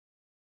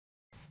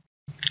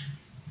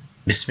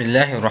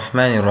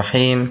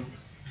Bismillahirrahmanirrahim.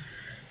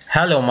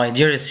 Hello my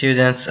dear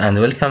students and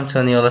welcome to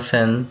a new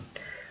lesson.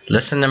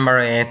 Lesson number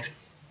 8.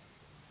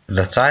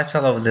 The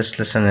title of this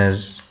lesson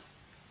is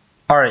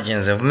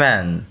Origins of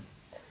Man.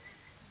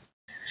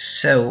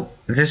 So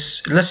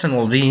this lesson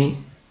will be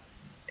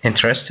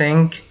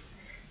interesting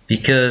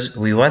because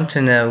we want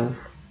to know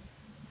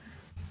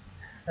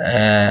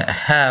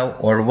how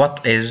or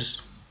what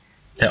is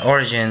the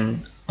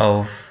origin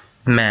of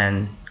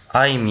man,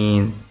 I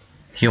mean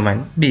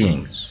human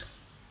beings.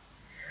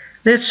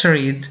 Let's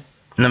read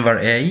number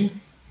A.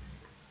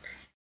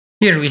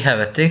 Here we have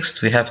a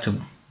text, we have to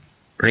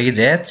read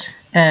it,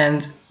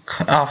 and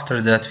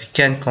after that we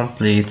can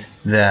complete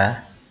the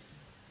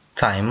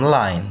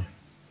timeline.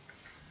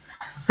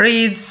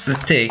 Read the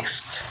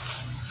text,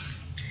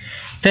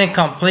 then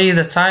complete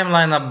the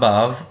timeline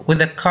above with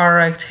the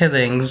correct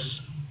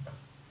headings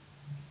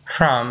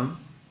from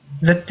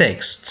the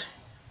text.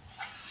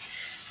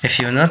 If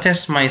you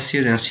notice, my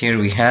students, here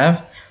we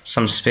have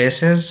some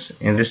spaces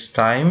in this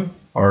time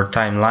or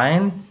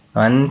timeline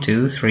 1,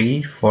 2,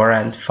 3, 4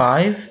 and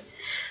 5.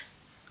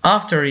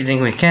 After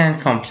reading we can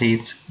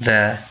complete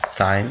the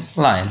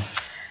timeline.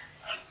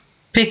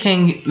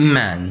 Picking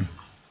man.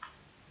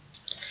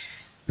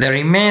 The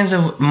remains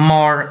of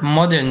more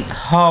modern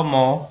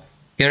Homo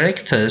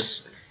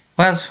erectus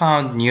was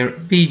found near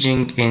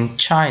Beijing in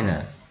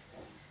China.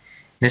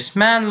 This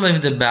man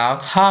lived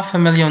about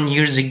 500,000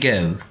 years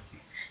ago.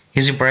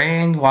 His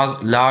brain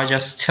was larger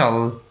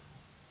still,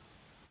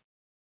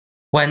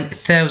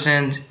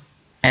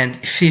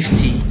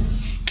 1,050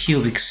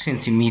 cubic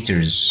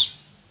centimeters.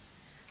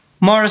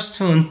 More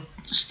stone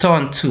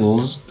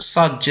tools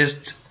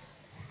suggest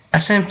a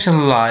simple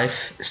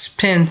life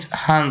spent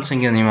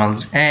hunting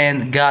animals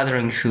and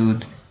gathering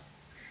food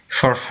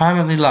for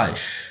family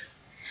life.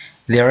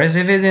 There is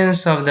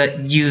evidence of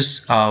the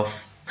use of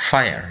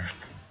fire.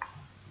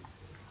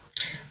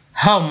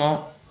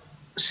 Homo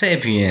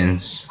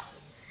sapiens.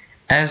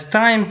 As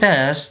time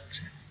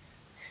passed,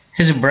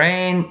 his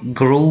brain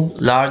grew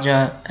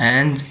larger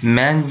and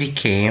man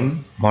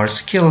became more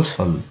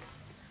skillful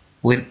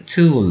with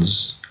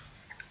tools.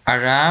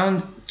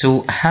 Around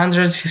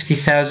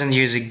 250,000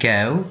 years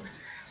ago,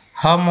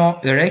 Homo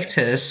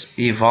erectus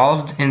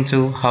evolved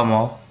into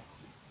Homo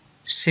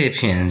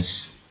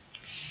sapiens.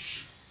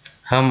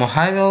 Homo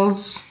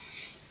habilis.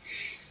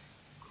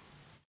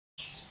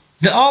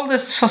 The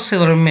oldest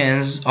fossil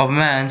remains of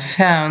man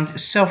found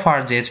so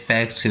far date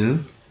back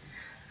to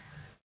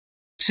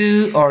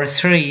 2 or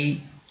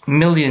 3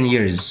 million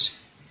years.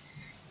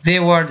 They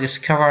were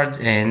discovered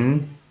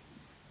in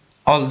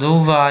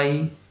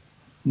Olduvai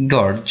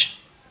Gorge,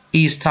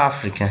 East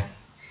Africa,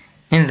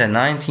 in the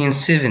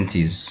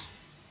 1970s.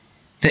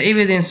 The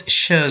evidence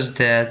shows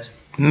that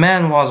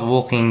man was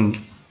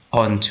walking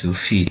on 2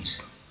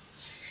 feet,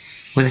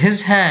 with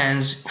his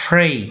hands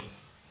free.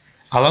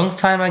 A long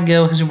time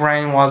ago, his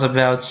brain was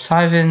about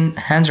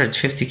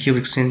 750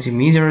 cubic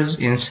centimeters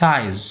in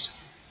size.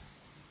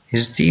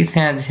 His teeth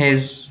and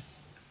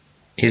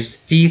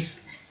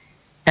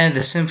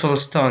the simple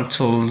stone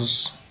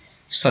tools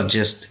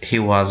suggest he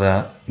was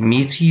a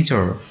meat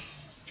eater.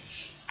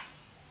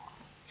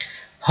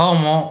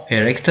 Homo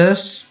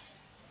erectus.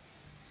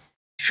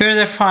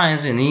 Further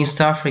finds in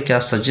East Africa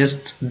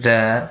suggest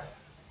the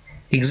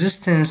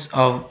existence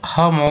of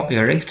Homo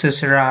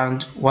erectus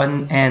around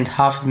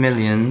 1.5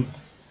 million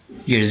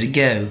years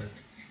ago.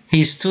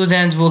 He stood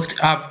and walked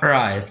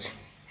upright.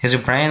 His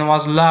brain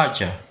was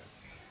larger,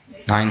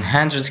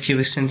 900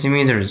 cubic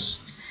centimeters,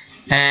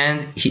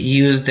 and he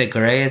used a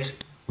great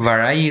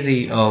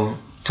variety of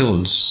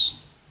tools.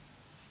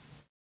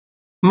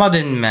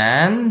 Modern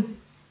man.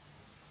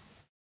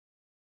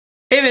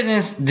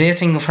 Evidence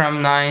dating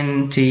from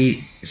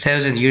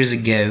 90,000 years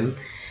ago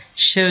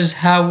shows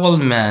how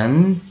old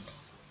man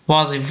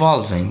was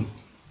evolving.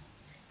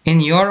 In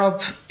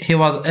Europe, he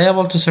was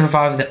able to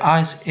survive the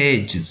ice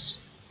ages.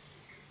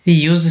 He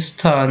used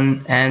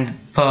stone and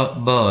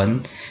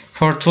bone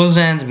for tools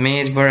and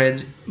made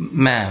buried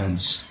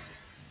mounds,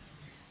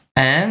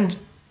 and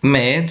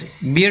made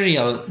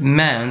burial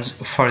mounds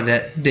for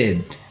the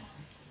dead.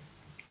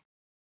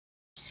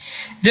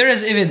 There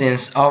is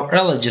evidence of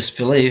religious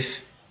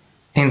belief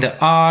in the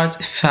art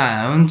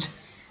found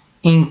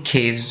in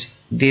caves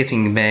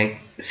dating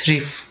back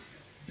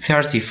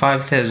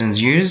 35,000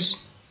 years.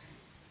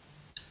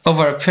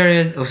 Over a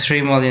period of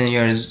 3 million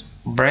years,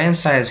 brain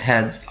size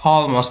had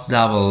almost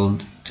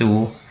doubled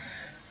to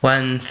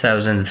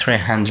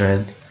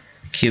 1,300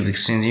 cubic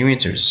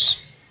centimeters.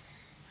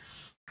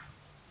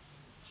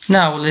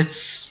 Now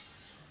let's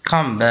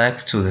come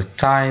back to the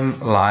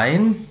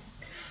timeline.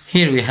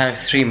 Here we have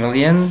 3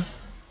 million.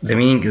 The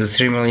meaning is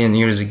 3 million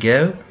years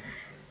ago.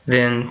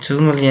 Then 2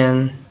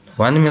 million,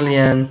 1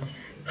 million,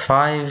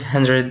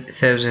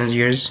 500,000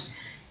 years,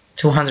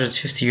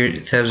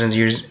 250,000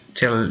 years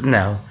till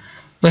now.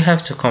 We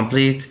have to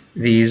complete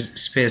these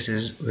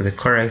spaces with the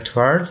correct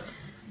word.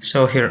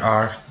 So here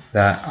are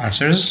the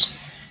answers.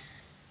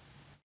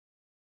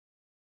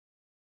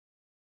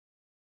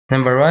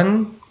 Number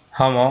 1,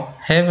 Homo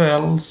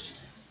habilis.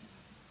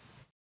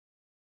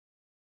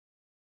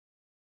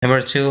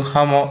 Number 2,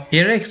 Homo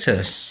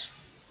erectus.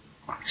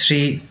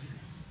 3,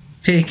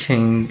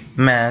 picking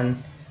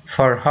man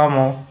for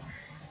Homo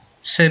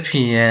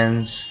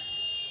sapiens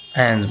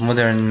and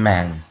modern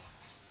man.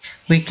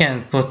 We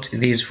can put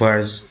these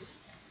words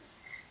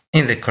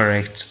in the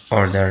correct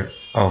order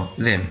of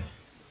them.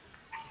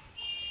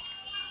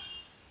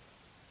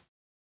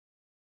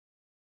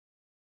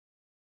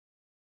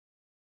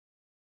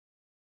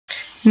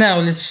 Now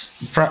let's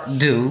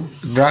do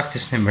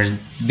practice number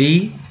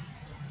B.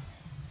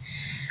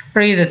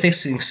 Read the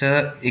text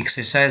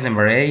exercise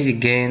number A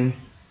again,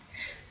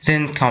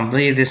 then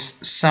complete this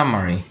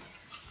summary.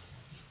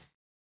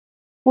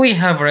 We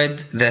have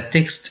read the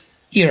text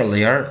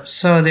earlier,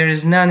 so there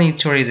is no need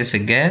to read this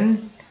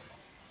again.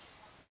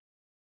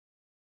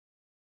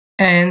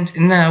 And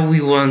now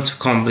we want to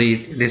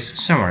complete this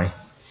summary.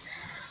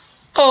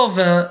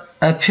 Over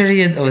a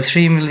period of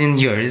 3 million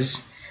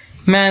years,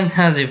 man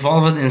has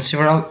evolved in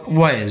several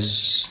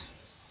ways.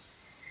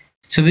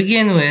 To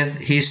begin with,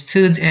 he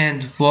stood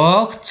and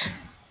walked.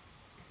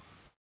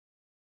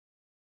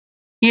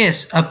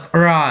 Yes,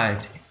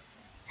 upright.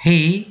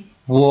 He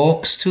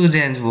stood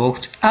and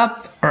walked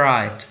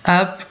upright.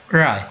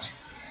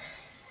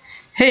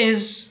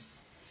 His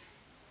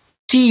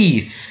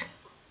teeth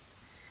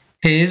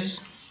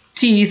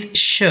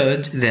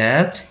showed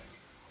that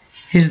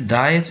his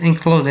diet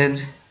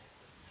included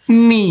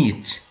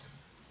meat.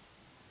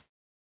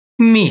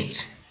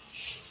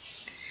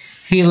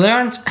 He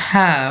learned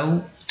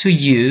how to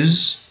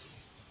use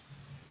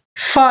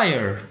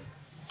fire.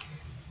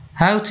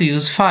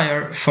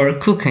 For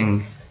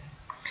cooking.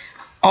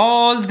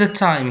 All the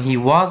time he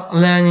was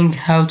learning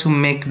how to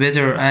make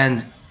better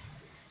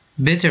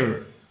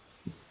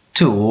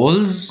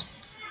tools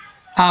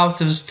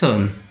out of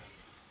stone.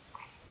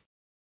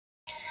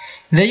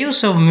 The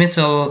use of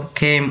metal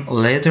came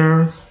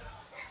later.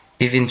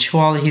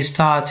 Eventually he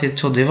started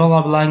to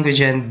develop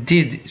language and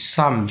did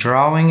some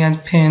drawing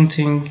and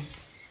painting.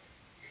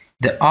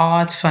 The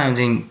art found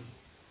in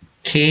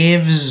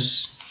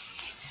caves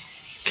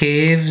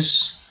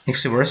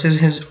expresses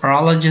his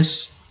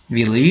religious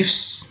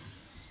beliefs,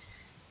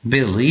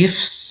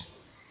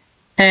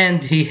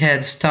 and he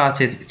had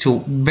started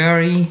to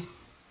bury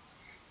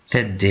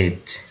the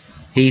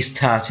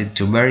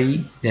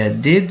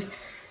dead.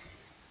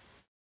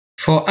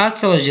 For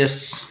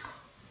archaeologists,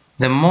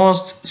 the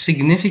most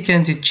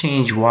significant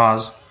change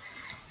was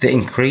the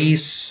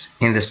increase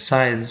in the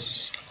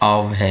size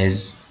of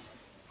his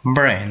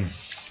brain.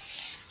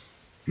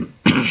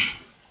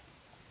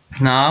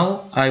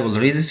 Now I will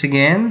read it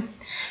again.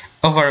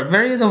 Over a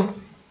period of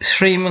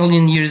 3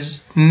 million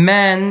years,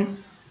 man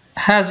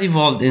has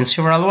evolved in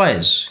several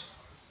ways.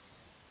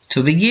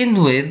 To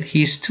begin with,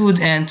 he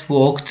stood and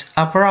walked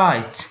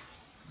upright.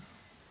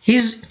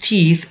 His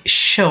teeth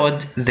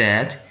showed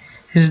that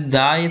his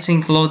diet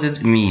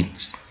included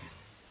meat.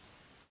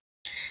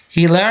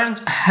 He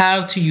learned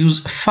how to use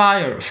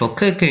fire for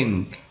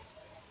cooking.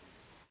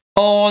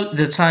 All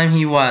the time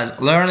he was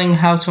learning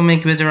how to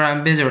make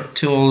better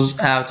tools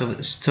out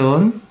of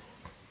stone.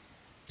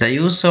 The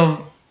use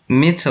of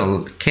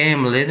metal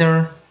came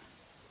later.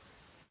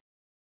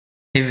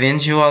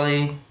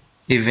 Eventually,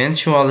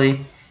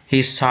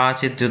 he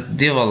started to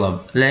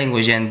develop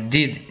language and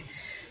did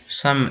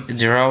some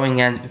drawing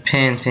and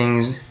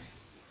paintings.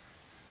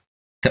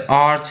 The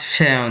art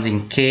found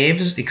in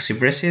caves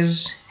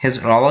expresses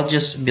his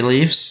religious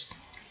beliefs,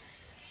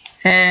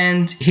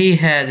 and he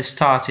had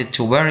started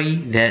to bury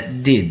the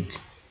dead.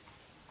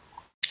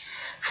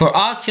 For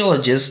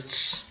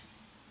archaeologists,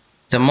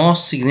 the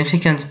most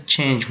significant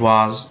change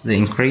was the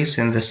increase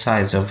in the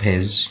size of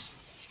his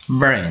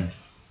brain.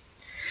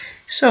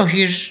 So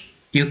here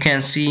you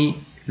can see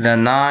the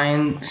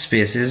 9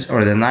 spaces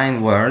or the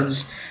 9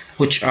 words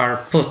which are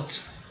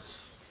put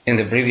in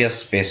the previous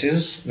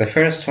spaces. The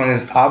first one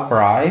is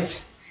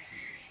upright.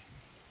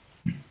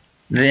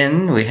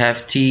 Then we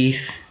have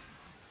teeth,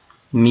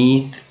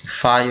 meat,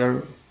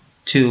 fire,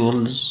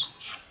 tools,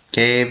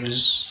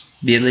 caves,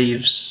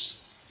 beliefs,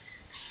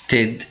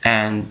 dead,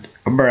 and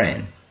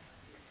brain.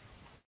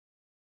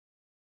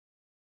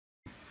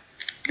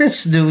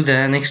 Let's do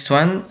the next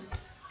one,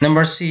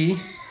 number C,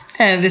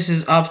 and this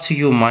is up to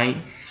you, my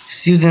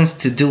students,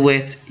 to do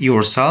it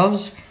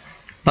yourselves,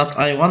 but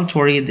I want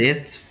to read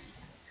it.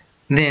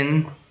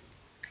 Then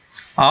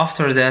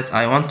after that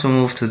I want to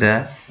move to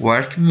the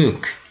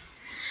workbook.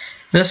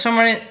 The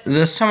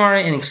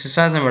summary in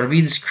exercise number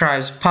B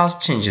describes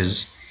past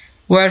changes.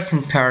 Work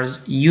in pairs.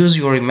 Use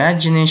your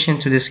imagination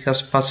to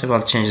discuss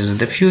possible changes in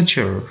the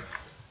future.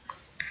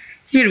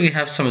 Here we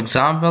have some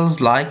examples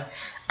like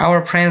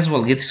our brains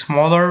will get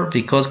smaller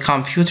because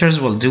computers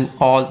will do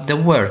all the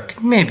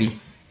work. Maybe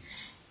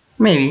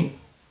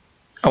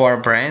our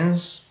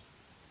brains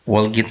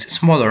will get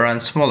smaller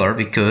and smaller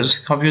because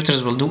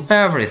computers will do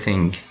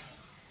everything.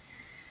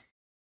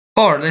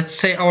 Or let's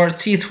say our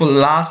teeth will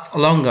last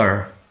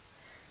longer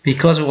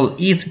because we'll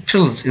eat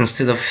pills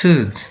instead of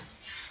food.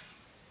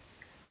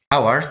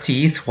 Our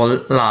teeth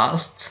will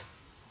last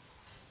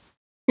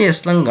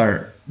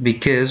longer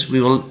because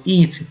we will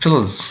eat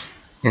pills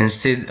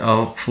instead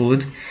of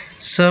food,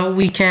 so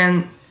we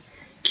can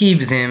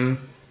keep them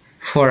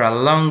for a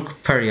long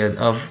period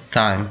of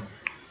time.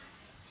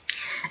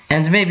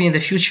 And maybe in the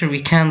future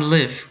we can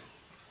live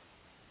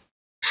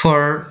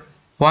for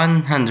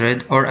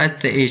 100 or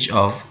at the age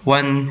of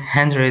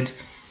 100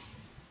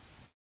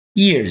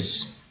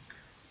 years.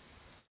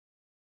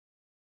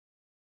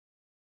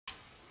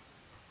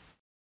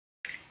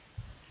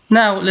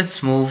 Now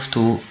let's move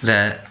to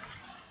the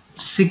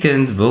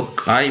second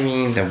book,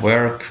 the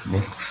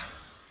workbook.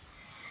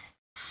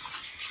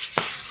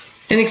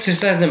 In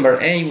exercise number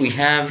A, we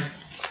have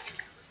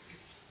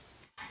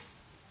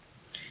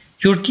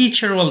your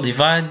teacher will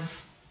divide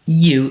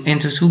you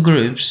into two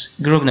groups.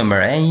 Group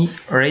number A,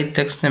 read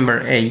text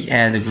number A,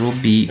 and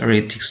group B,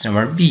 read text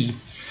number B.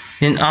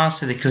 Then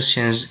answer the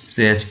questions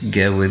that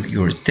go with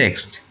your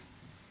text.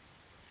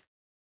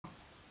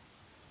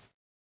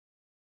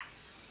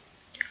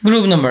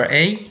 Group number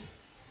A,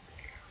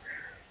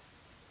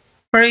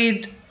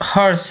 read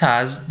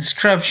Horsa's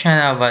description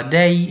of a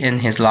day in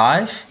his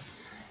life.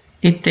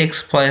 It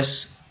takes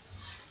place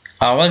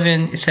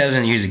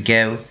 11,000 years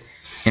ago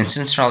in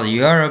Central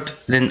Europe.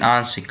 Then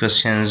answer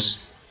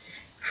questions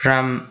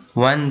from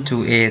 1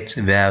 to 8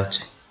 about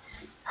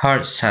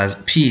Horsa's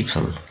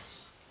people.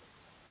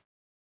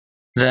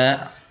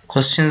 The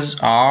questions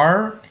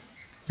are: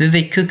 did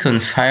they cook on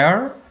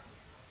fire?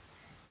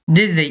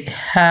 Did they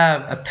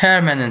have a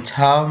permanent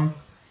home?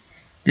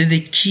 Did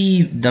they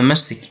keep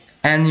domestic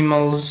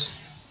animals?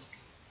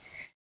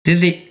 Did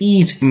they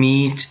eat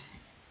meat?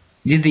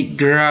 Did they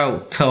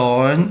grow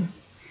corn?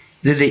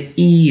 Did they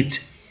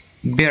eat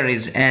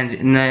berries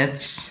and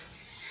nuts?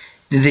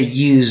 Did they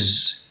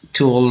use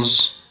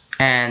tools?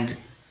 And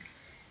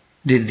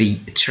did they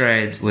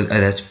trade with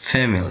other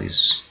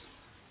families?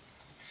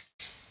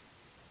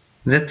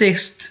 The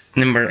text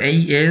number A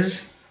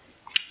is: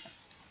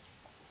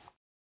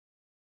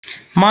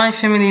 my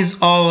family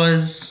is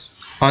always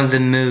on the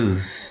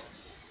move.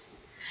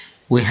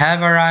 We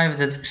have arrived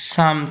at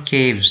some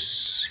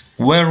caves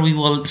where we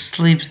will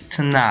sleep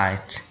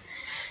tonight,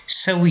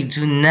 so we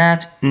do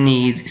not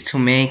need to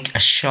make a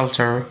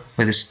shelter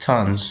with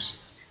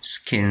stones,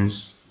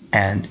 skins,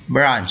 and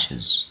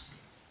branches.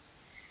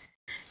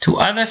 Two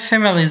other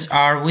families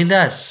are with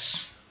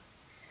us.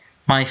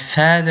 My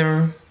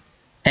father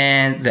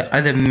and the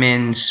other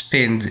men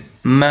spend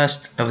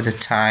most of the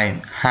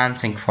time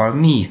hunting for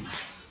meat.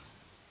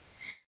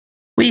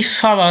 We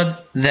followed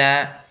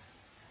the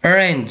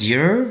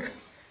reindeer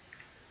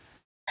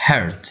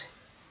herd.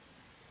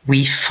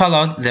 We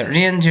followed the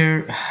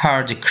reindeer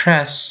herd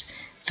across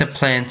the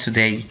plain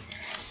today,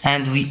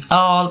 and we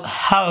all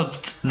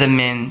helped the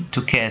men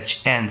to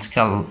catch and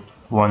kill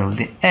one of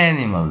the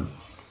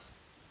animals.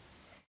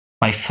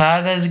 My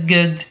father is a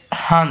good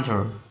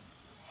hunter.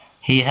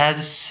 He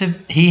has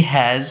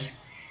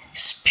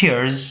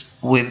spears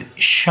with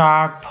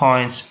sharp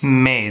points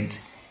made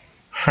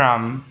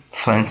from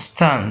flint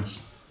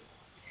stones.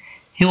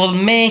 He will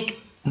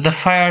make the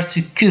fire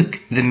to cook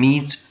the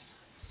meat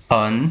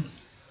on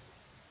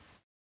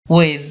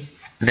with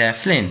the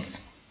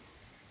flint.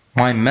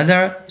 My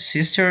mother,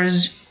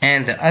 sisters,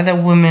 and the other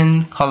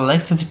women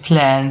collected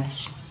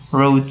plants,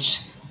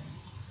 roots,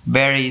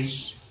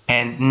 berries,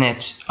 and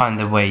nuts on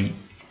the way.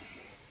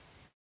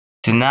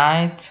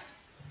 Tonight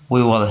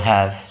we will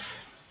have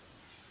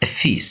a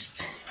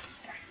feast.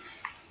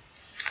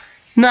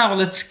 Now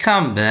let's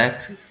come back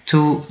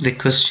to the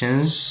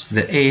questions,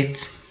 the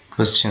 8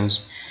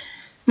 questions.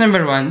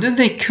 Number 1, did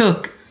they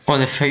cook on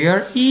the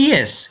fire?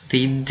 Yes,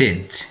 they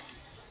did.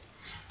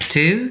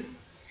 2,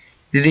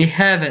 did they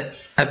have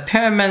a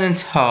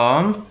permanent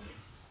home?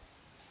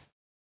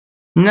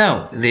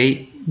 No,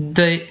 they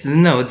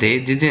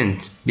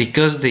didn't,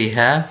 because they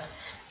have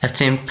a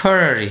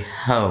temporary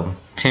home.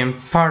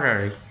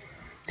 Temporary.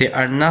 They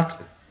are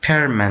not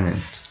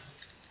permanent.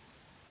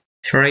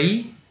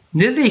 3,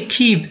 did they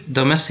keep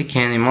domestic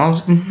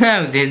animals?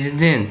 No, they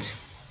didn't.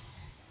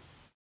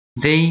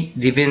 They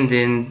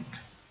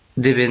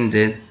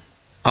depended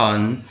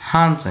on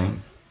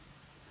hunting.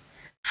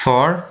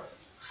 4,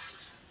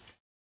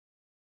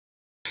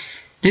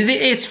 did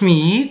they eat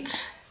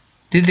meat?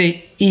 Did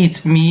they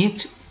eat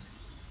meat?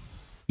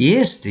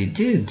 Yes, they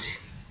did.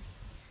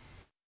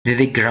 Did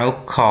they grow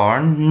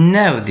corn?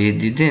 No, they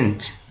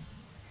didn't.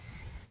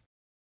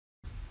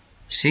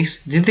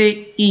 6, did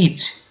they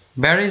eat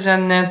berries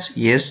and nuts?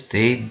 Yes,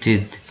 they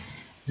did.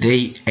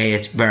 They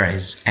ate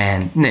berries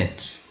and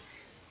nuts.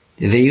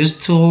 Did they use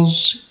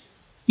tools?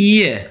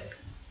 Yeah,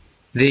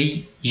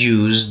 they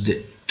used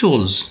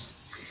tools.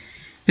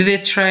 Did they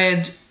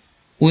trade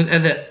with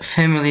other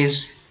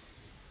families?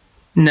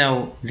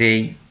 No,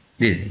 they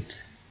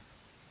didn't.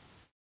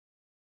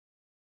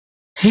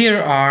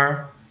 Here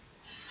are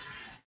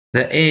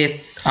the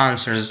 8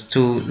 answers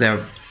to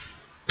the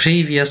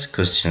previous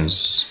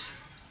questions.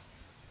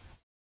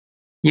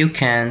 You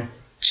can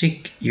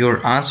check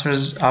your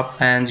answers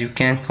up and you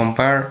can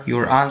compare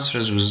your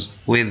answers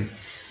with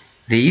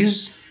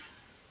these,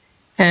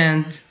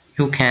 and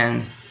you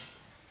can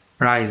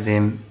write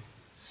them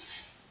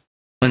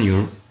on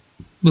your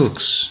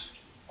books.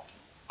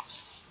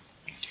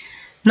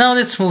 Now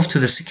let's move to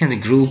the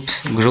second group,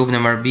 group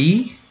number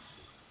B.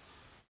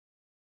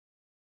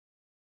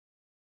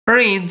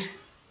 Read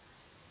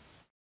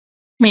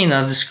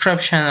Mina's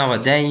description of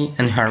a day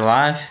in her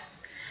life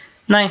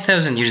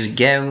 9,000 years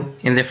ago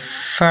in the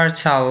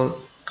Fertile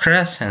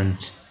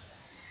Crescent.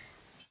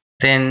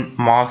 Then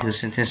mark the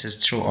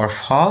sentences true or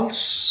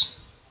false.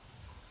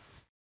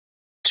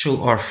 True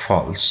or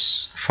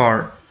false.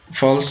 For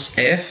false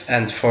F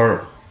and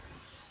for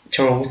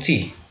true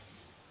T.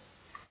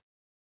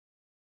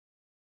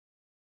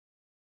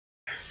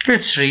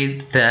 Let's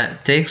read the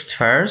text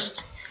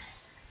first.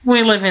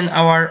 We live in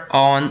our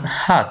own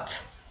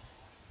hut.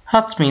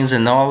 Hut means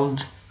an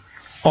old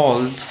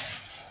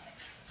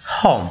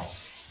home.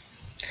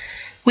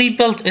 We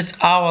built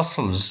it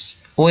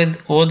ourselves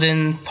with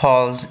wooden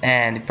poles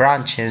and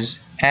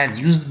branches and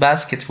used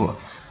basket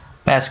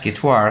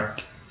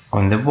work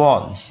on the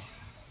walls.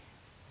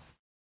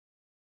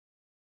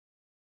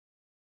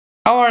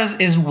 Ours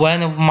is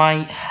one of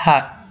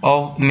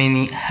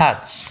many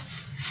huts.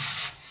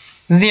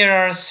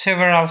 There are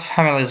several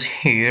families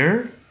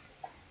here.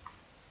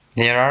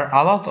 There are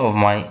a lot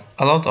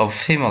of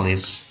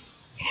families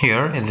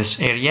here in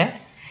this area.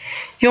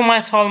 You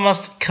might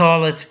almost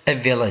call it a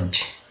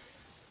village.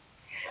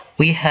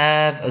 We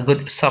have a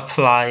good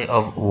supply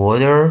of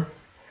water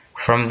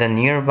from the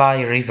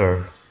nearby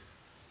river.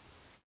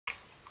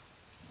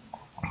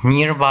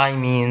 Nearby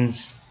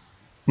means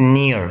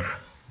near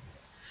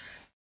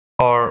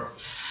or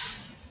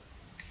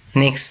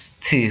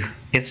next to.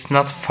 It's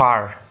not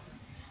far.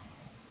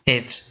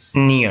 It's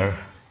near.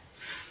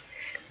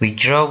 We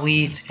grow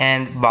wheat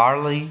and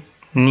barley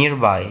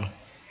nearby.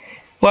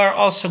 We are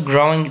also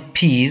growing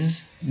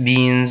peas,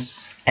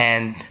 beans,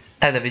 and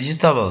other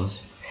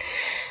vegetables.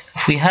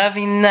 If we have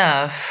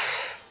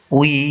enough,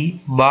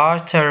 we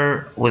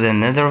barter with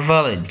another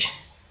village.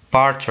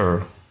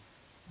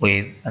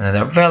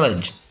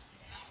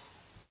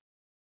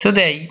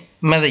 Today,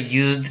 Mother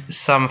used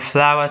some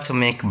flour to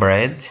make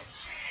bread.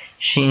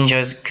 She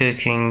enjoys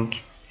cooking,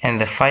 and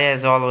the fire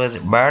is always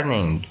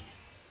burning.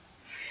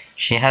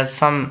 She has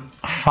some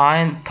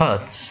fine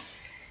pots.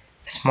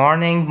 This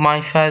morning,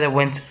 my father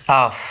went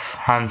off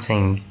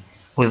hunting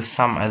with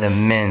some other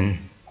men.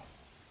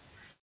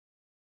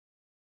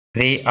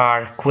 They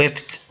are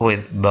equipped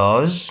with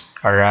bows,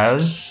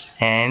 arrows,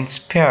 and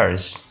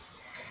spears.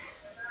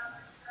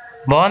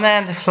 Bone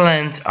and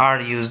flint are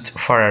used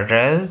for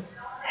arrow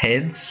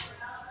heads.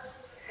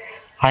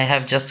 I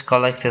have just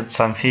collected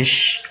some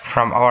fish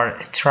from our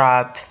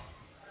trap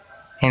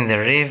in the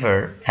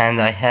river,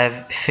 and I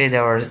have fed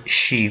our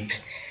sheep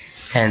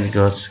and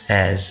goats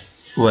as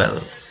well.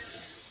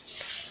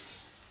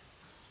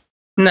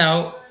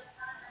 Now,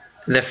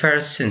 the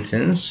first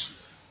sentence.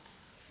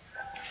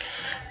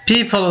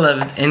 People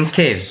lived in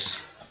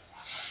caves.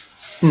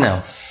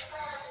 No,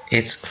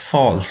 it's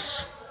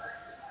false.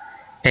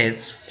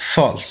 It's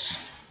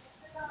false.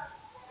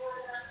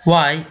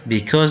 Why?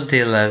 Because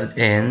they lived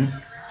in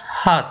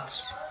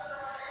huts.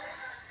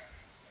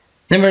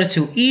 Number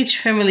 2, each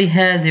family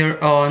had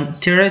their own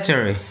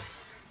territory.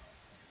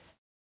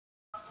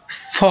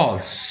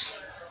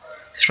 False.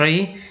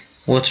 3,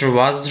 water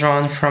was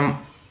drawn from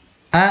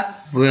a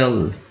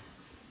well.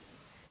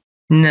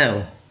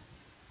 No,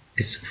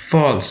 it's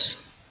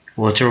false.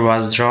 Water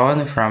was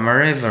drawn from a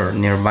river,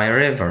 nearby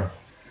river.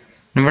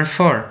 Number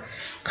 4,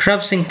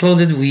 crops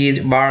included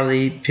wheat,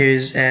 barley,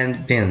 peas,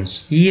 and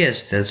beans.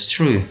 Yes, that's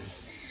true.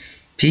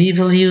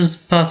 People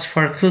used pots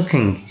for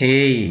cooking.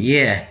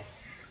 Yeah.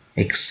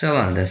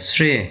 Excellent, that's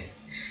true.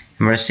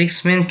 Number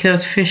 6, men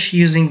caught fish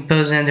using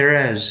bows and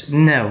arrows.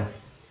 No,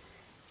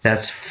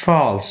 that's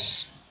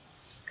false.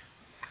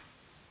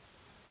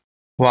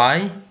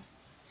 Why?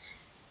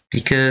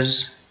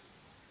 Because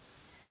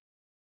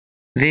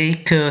they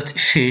caught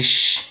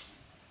fish,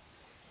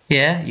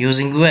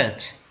 using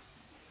what?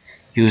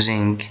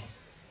 Using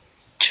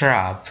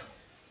trap.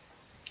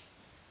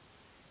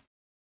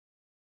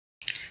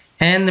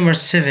 And number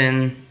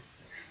 7,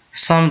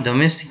 some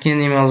domestic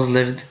animals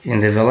lived in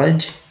the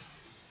village.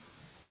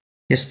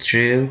 It's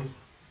true.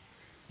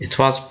 It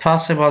was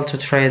possible to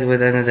trade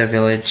with another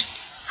village,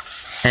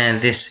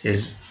 and this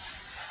is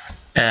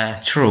a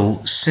true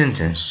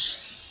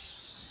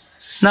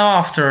sentence. Now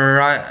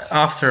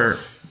after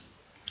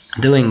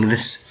doing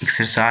this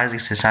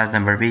exercise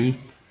number B,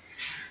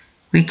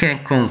 we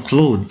can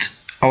conclude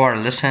our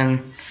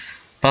lesson,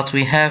 but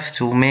we have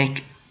to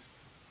make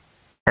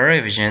a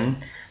revision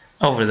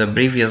over the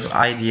previous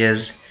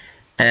ideas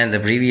and the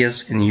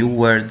previous new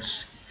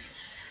words.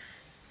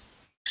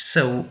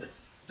 So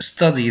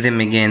study them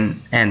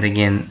again and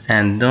again,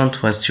 and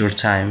don't waste your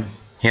time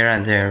here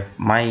and there,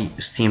 my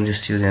esteemed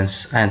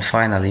students. And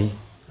finally,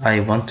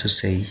 I want to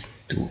say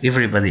to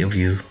everybody of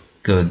you,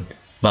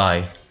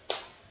 goodbye.